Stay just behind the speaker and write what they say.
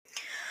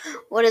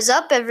What is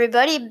up,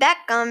 everybody?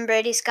 Back on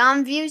Brady's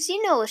Com Views.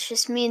 You know, it's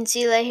just me and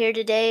Sela here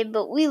today,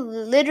 but we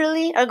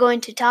literally are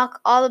going to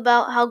talk all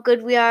about how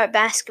good we are at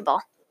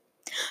basketball.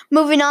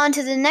 Moving on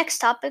to the next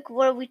topic,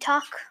 where we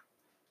talk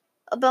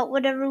about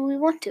whatever we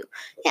want to.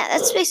 Yeah,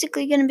 that's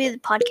basically going to be the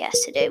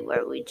podcast today,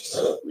 where we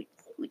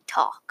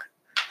talk.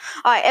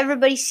 All right,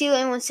 everybody,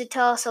 Sela wants to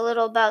tell us a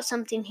little about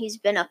something he's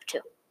been up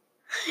to.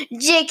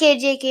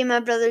 JK, my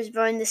brother's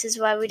born. This is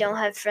why we don't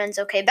have friends.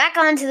 Okay, back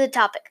on to the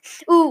topic.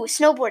 Ooh,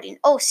 snowboarding.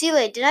 Oh,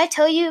 Sela, did I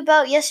tell you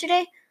about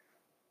yesterday?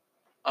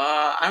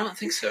 I don't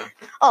think so.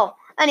 Oh,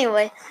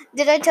 anyway,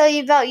 did I tell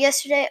you about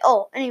yesterday?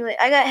 Oh, anyway,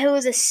 I got hit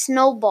with a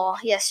snowball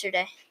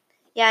yesterday.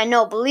 Yeah, I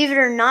know. Believe it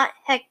or not,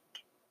 heck,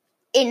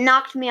 it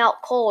knocked me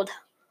out cold.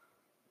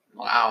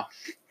 Wow.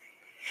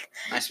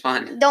 Nice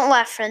fun. Don't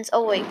laugh, friends.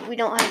 Oh, wait, we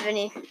don't have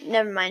any.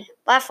 Never mind.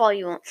 Laugh all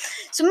you want.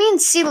 So me and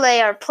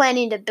Sela are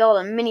planning to build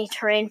a mini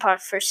terrain park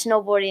for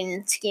snowboarding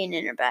and skiing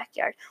in our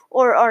backyard.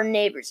 Or our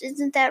neighbors.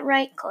 Isn't that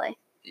right, Clay?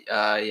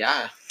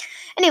 Yeah.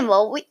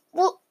 Anyway,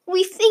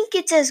 we think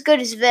it's as good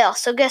as Vail.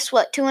 So guess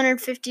what?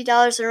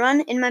 $250 a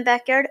run in my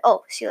backyard.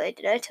 Oh, Sela,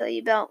 did I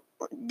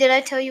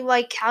tell you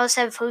why cows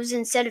have hooves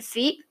instead of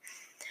feet?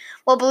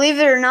 Well, believe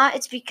it or not,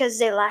 it's because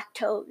they lack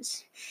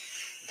toes.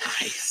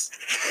 Nice.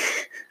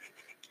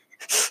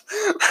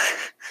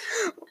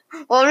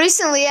 Well,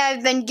 recently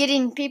I've been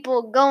getting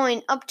people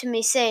going up to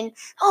me saying,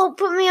 "Oh,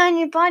 put me on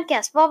your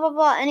podcast, blah, blah,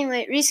 blah."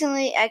 Anyway,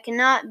 recently I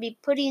cannot be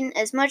putting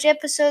as much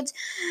episodes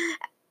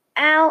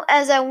out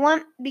as I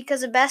want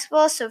because of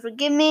basketball, so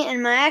forgive me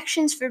and my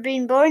actions for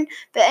being boring.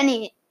 But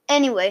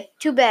anyway,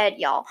 too bad,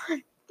 y'all.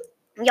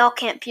 Y'all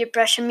can't peer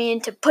pressure me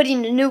into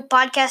putting a new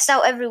podcast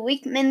out every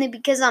week, mainly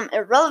because I'm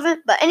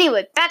irrelevant. But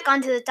anyway, back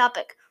onto the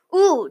topic.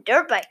 Ooh,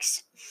 dirt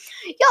bikes.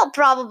 Y'all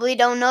probably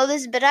don't know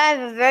this, but I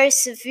have a very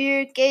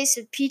severe case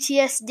of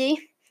PTSD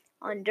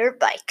on dirt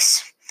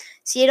bikes.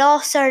 See, it all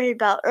started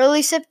about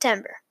early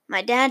September.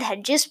 My dad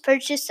had just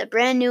purchased a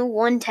brand new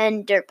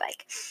 110 dirt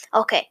bike.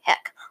 Okay,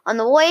 heck, on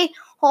the way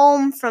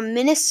home from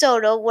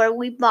Minnesota where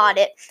we bought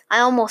it, I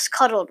almost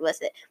cuddled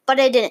with it, but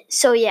I didn't,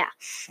 so yeah.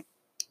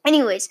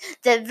 Anyways,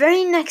 the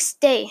very next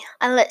day,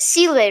 I let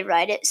Sela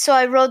ride it, so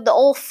I rode the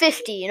old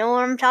 50. You know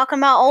what I'm talking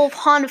about? Old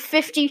Honda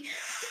 50.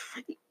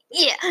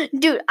 Yeah,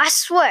 dude, I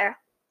swear.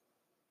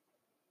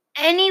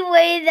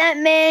 Anyway, that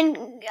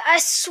man, I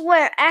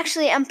swear.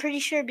 Actually, I'm pretty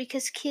sure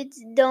because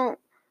kids don't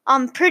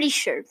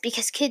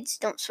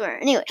swear.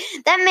 Anyway,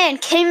 that man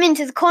came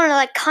into the corner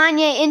like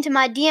Kanye into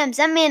my DMs.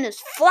 That man was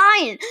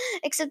flying.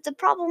 Except the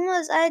problem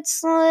was I had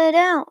slowed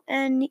out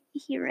and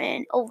he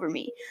ran over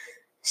me.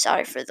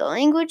 Sorry for the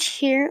language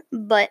here,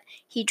 but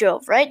he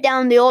drove right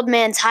down the old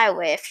man's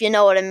highway, if you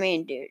know what I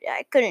mean, dude.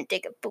 I couldn't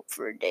take a poop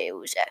for a day. It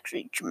was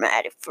actually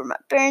traumatic for my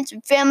parents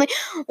and family.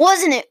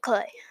 Wasn't it,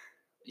 Clay?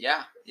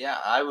 Yeah,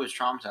 I was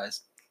traumatized.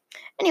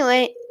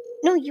 Anyway,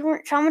 no, you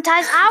weren't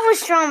traumatized. I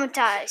was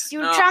traumatized. You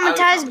were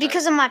traumatized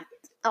because of my...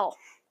 Oh.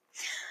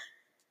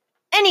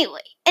 Anyway.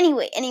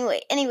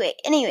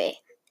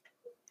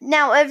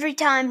 Now, every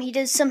time he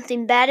does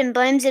something bad and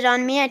blames it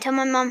on me, I tell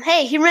my mom,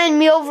 "Hey, he ran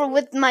me over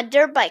with my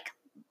dirt bike."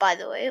 By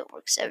the way, it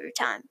works every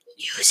time.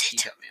 Use it. He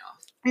cut me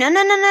off.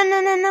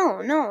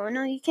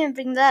 No, you can't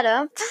bring that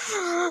up.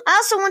 I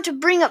also want to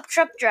bring up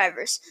truck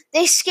drivers.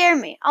 They scare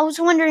me. I was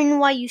wondering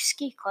why you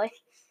ski, Clay.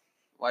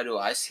 Why do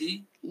I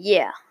ski?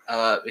 Yeah.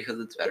 Because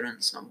it's better than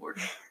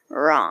snowboarding.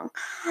 Wrong.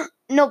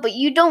 No, but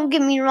you don't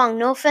get me wrong.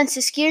 No offense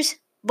to skiers,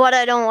 but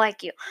I don't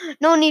like you.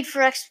 No need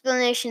for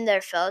explanation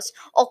there, fellas.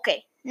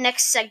 Okay,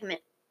 next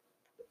segment.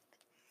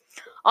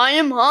 I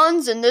am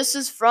Hans and this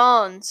is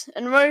Franz,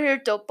 and we're here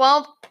to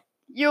pump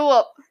you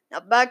up. Now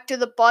back to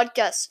the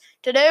podcast.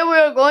 Today we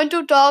are going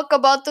to talk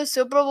about the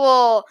Super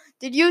Bowl.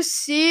 Did you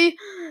see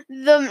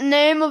the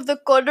name of the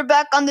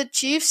quarterback on the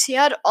Chiefs? He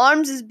had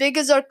arms as big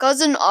as our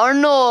cousin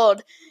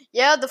Arnold.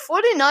 Yeah, the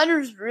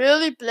 49ers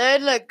really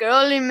played like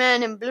girly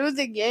men and blew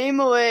the game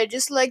away,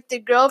 just like the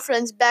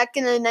girlfriends back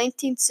in the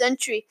 19th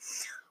century.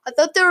 I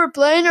thought they were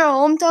playing our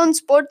hometown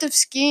sport of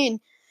skiing.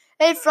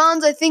 Hey,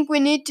 Franz, I think we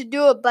need to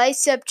do a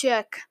bicep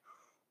check.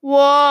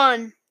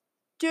 1,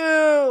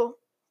 2,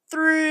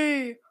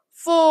 3,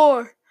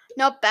 4.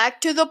 Now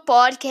back to the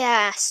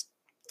podcast.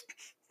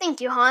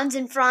 Thank you, Hans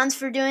and Franz,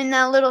 for doing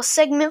that little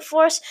segment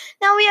for us.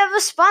 Now we have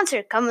a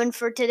sponsor coming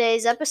for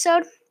today's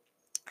episode.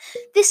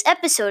 This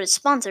episode is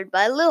sponsored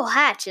by Lil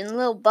Hatch and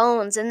Lil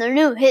Bones and their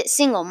new hit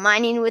single,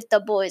 Mining with the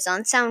Boys,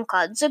 on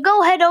SoundCloud. So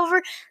go head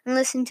over and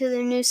listen to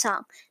their new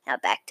song. Now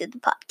back to the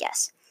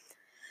podcast.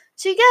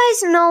 So you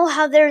guys know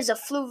how there's a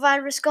flu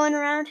virus going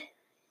around?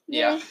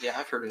 Yeah,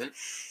 I've heard of it.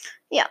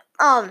 Yeah.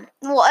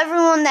 Well,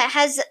 everyone that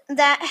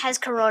has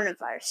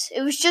coronavirus.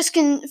 It was just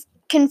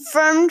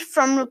confirmed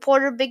from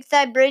reporter Big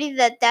Thigh Brady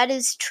that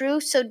is true.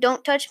 So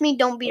don't touch me.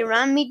 Don't be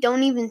around me.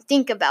 Don't even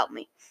think about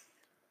me.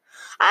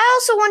 I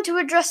also want to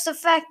address the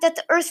fact that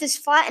the Earth is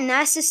flat and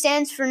NASA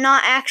stands for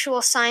Not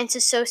Actual Science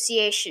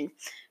Association.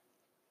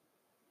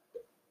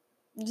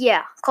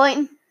 Yeah,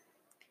 Clayton,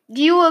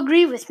 do you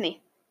agree with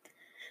me?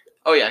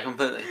 Oh yeah,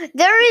 completely.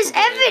 There is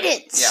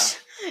evidence.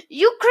 Yeah.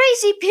 You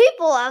crazy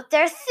people out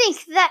there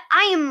think that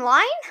I am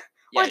lying?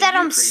 Yeah, or that you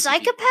I'm crazy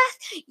psychopath?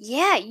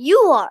 Yeah, you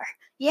are.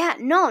 Yeah,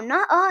 no,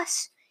 not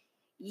us.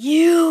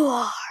 You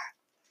are.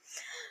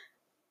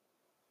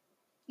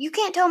 You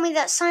can't tell me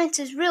that science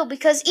is real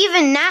because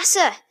even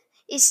NASA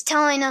is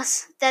telling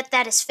us that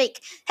that is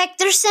fake. Heck,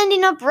 they're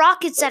sending up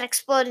rockets that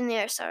explode in the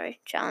air. Sorry,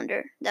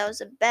 Challenger. That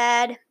was a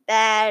bad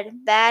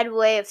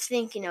way of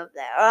thinking of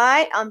that,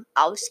 alright?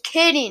 I was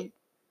kidding.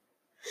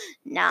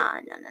 Nah.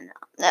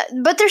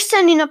 But they're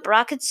sending up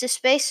rockets to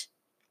space.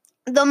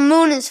 The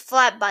moon is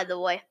flat, by the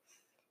way.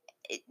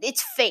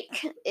 It's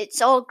fake.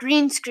 It's all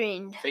green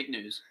screened. Fake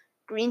news.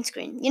 Green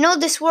screen. You know,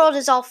 this world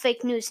is all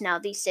fake news now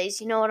these days.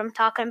 You know what I'm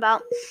talking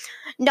about?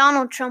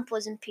 Donald Trump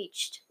was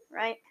impeached,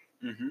 right?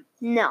 Mm-hmm.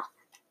 No.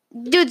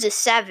 Dude's a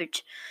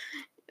savage.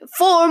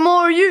 4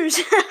 more years.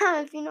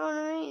 If you know what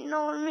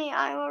I mean,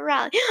 I will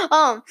rally.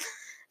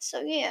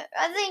 So yeah,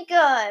 I think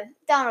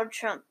Donald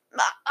Trump.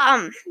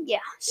 Yeah.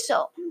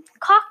 So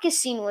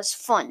caucusing was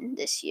fun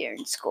this year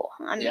in school.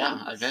 I mean,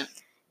 yeah, I bet.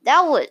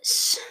 That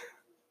was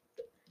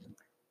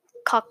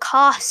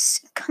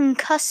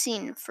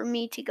concussing for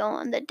me to go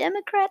on the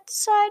Democrat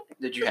side.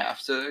 Did you have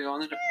to go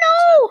on the Democrat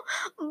side?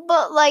 No,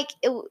 but like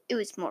it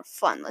was more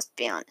fun. Let's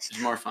be honest. It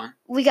was more fun.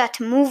 We got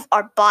to move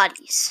our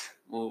bodies.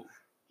 Ooh.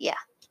 Yeah.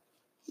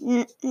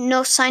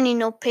 No signing,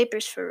 no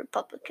papers for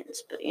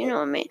Republicans, but you know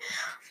what I mean.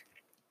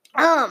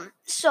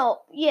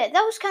 So yeah,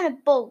 that was kind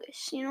of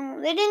bogus. You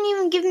know, they didn't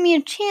even give me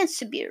a chance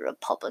to be a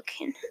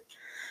Republican.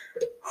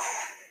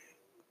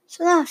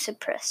 So that was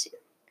depressing.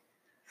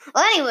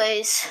 Well,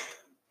 anyways,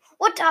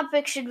 what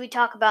topic should we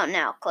talk about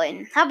now,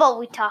 Clayton? How about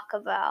we talk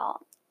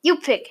about... You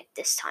pick it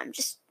this time.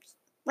 Just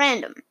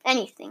random.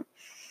 Anything.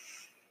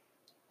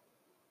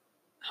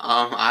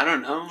 I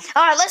don't know.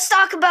 Alright, let's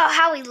talk about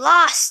how we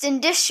lost in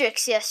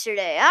districts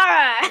yesterday.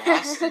 Alright.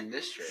 Lost in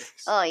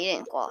districts? Oh, you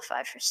didn't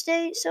qualify for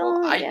state, so...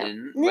 Well, I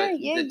didn't, but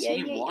the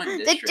team won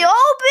districts. Big deal.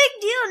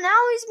 Now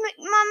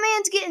my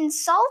man's getting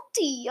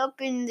salty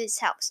up in this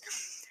house.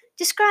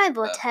 Describe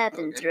what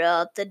happened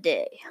throughout the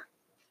day.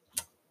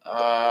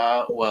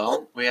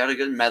 Well, we had a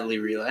good medley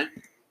relay,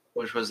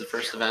 which was the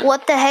first event.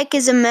 What the heck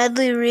is a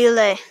medley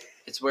relay?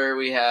 It's where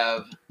we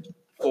have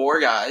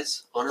 4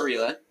 guys on a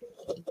relay,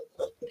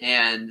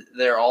 and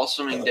they're all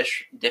swimming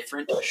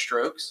different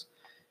strokes,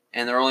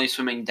 and they're only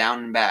swimming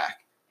down and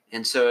back.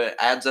 And so it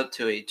adds up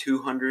to a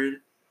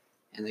 200,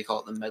 and they call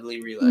it the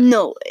medley relay.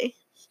 No way.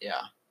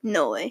 Yeah.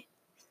 No way.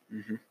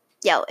 Mm-hmm.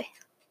 Yahweh.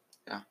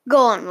 Yeah. Go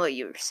on what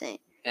you were saying.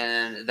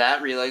 And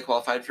that relay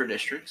qualified for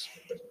districts.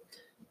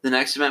 The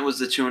next event was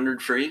the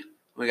 200 free.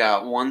 We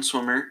got 1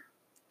 swimmer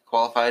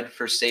qualified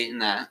for state in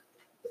that.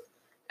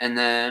 And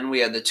then we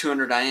had the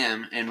 200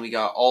 IM, and we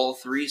got all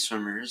 3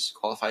 swimmers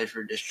qualified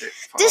for district.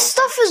 This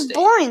stuff is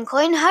boring,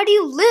 Clayton. How do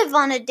you live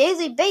on a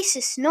daily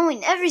basis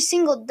knowing every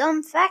single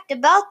dumb fact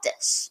about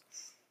this?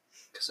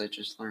 Because I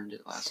just learned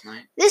it last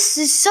night. This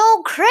is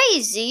so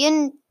crazy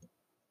and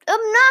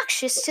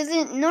obnoxious to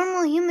the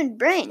normal human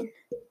brain.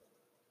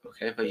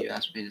 Okay, but you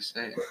asked me to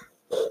say it.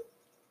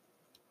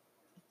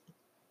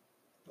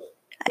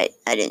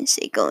 I didn't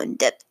say go in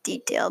depth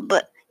detail,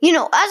 but, you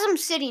know, as I'm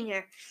sitting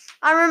here,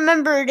 I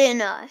remembered in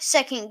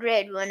 2nd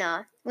grade when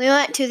we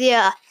went to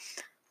the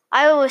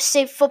Iowa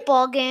State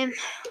football game.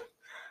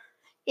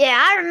 Yeah,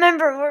 I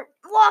remember we're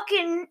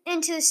walking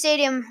into the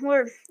stadium.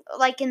 We're,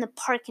 like, in the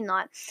parking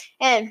lot.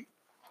 And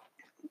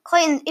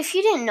Clayton, if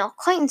you didn't know,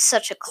 Clayton's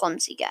such a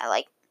clumsy guy.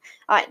 Like,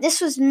 all right, this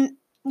was... You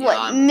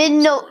are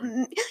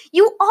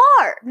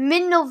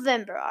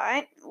mid-November, all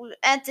right?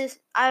 At this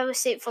Iowa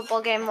State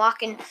football game,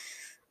 walking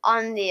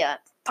on the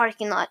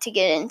parking lot to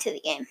get into the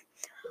game.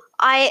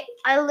 I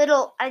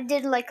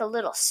did like a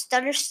little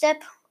stutter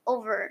step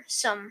over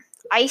some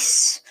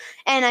ice,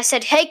 and I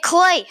said, "Hey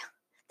Clay,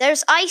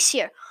 there's ice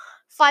here."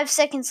 5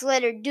 seconds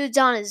later, dude's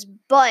on his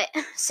butt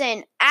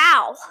saying,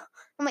 "Ow!"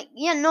 I'm like,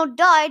 "Yeah, no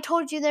duh, I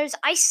told you there's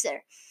ice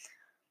there."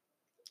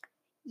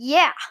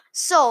 Yeah,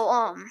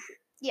 so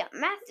yeah,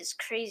 math is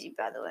crazy,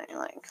 by the way.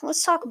 Like,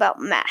 let's talk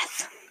about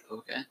math.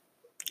 Okay.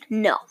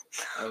 No.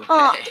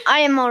 Okay. I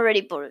am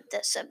already bored with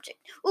that subject.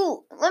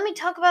 Ooh, let me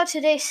talk about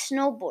today's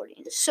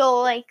snowboarding. So,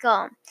 like,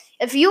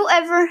 if you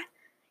ever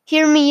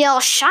hear me yell,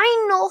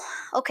 "Shino!"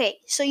 Okay,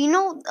 so you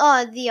know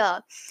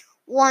the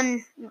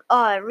one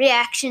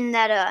reaction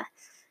that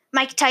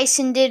Mike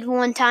Tyson did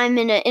one time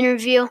in an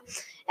interview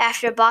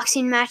after a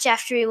boxing match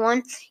after he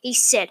won? He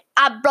said,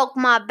 "I broke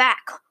my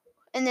back."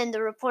 And then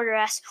the reporter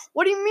asked,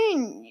 "What do you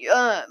mean,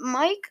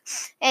 Mike?"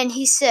 And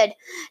he said,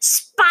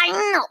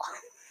 "Spinal."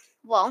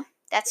 Well,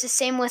 that's the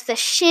same with a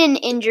shin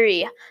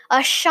injury. A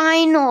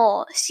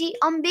shinal. See,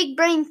 I'm big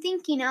brain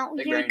thinking out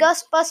Big here. brain.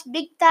 Gus Bus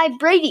Big Thigh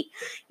Brady.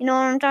 You know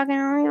what I'm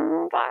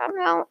talking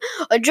about?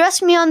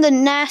 Address me on the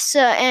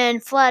NASA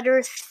and flat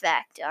Earth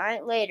fact,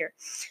 alright, later.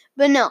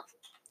 But no.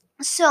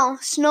 So,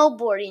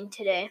 snowboarding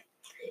today.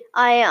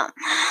 I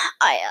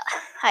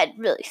had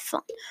really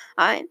fun.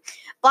 Alright.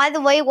 By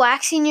the way,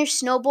 waxing your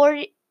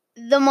snowboard,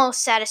 the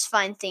most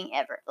satisfying thing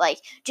ever.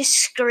 Like, just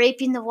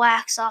scraping the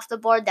wax off the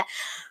board.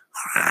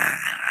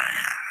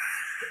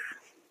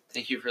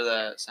 Thank you for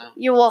that sound.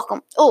 You're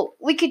welcome. Oh,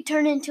 we could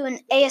turn into an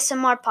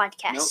ASMR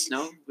podcast.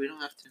 No, we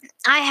don't have to.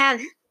 I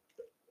have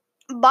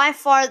by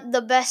far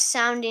the best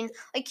sounding.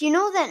 Like, you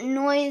know that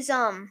noise,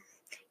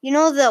 you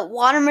know the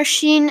water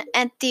machine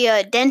at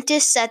the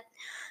dentist that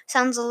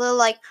sounds a little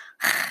like,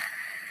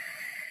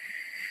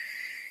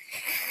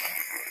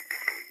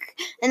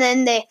 and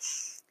then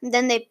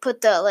they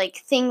put the like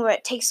thing where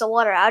it takes the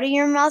water out of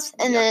your mouth,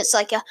 and then it's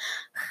like a.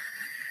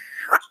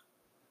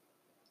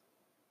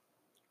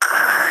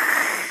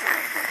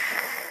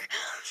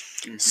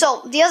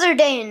 So the other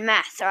day in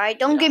math, all right,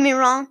 don't get me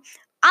wrong,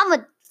 I'm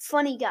a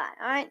funny guy,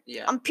 all right.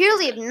 Yeah. I'm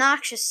purely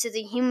obnoxious to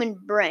the human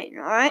brain,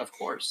 all right. Of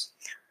course.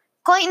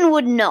 Clayton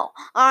would know,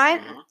 all right.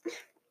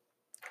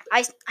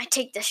 Uh-huh. I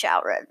take the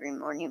shower every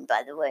morning,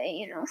 by the way,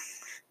 you know.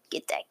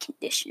 Get that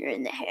conditioner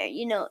in the hair.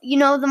 You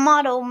know the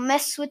motto,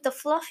 mess with the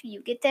fluff,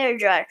 you get the hair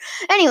dryer.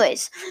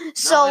 Anyways,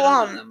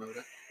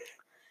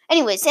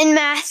 anyways, in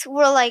math,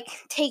 we're like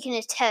taking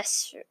a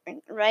test,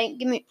 right?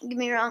 Don't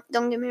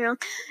get me wrong.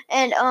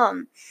 And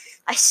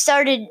I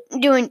started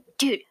doing,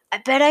 dude, I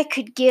bet I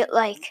could get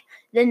like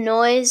the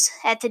noise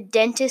at the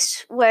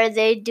dentist where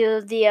they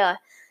do the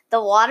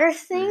water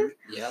thing.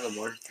 Mm-hmm. Yeah, the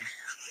water thing.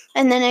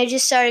 And then I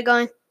just started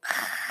going.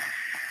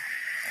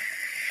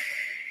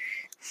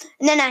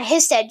 And then I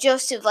hissed at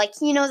Joseph, like,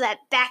 you know,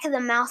 that back of the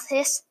mouth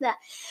hiss? That,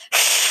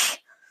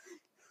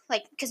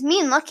 like, because me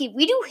and Lucky,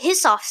 we do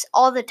hiss-offs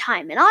all the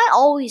time, and I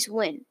always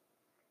win.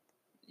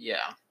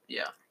 Yeah,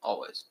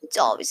 always. It's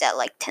always at,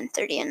 like,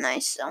 10:30 at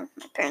night, so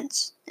my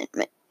parents and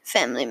my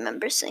family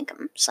members think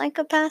I'm a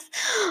psychopath.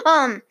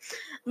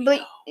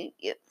 But,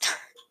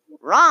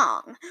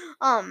 wrong.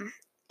 And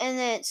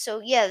then,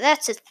 so, yeah,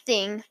 that's a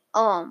thing.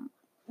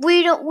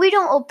 We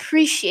don't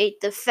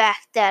appreciate the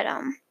fact that,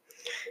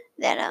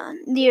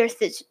 the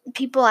earth is,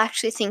 people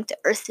actually think the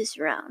earth is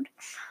round.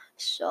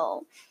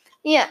 So,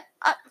 yeah.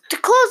 To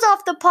close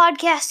off the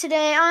podcast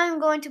today, I'm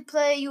going to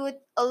play you with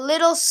a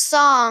little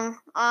song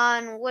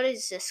on, what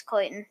is this,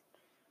 Clayton?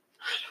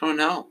 I don't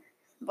know.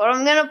 But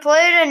I'm going to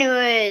play it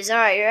anyways.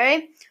 Alright, you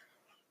ready?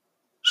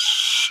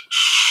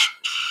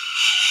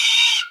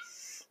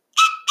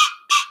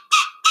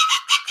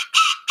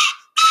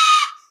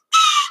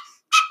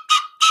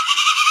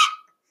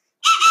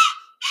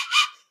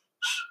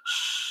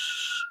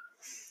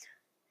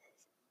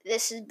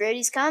 This is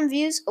Brady's Calm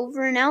Views,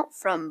 over and out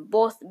from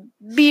both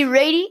B.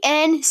 Rady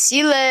and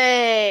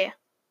Seeley.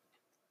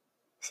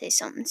 Say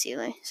something,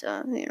 Seeley,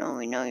 so, we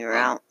know you're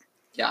out.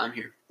 Yeah, I'm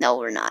here. No,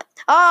 we're not.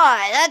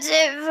 Alright, that's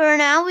it for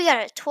now. We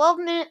got a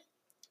 12-minute,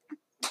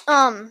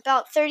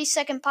 about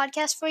 30-second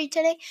podcast for you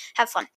today. Have fun.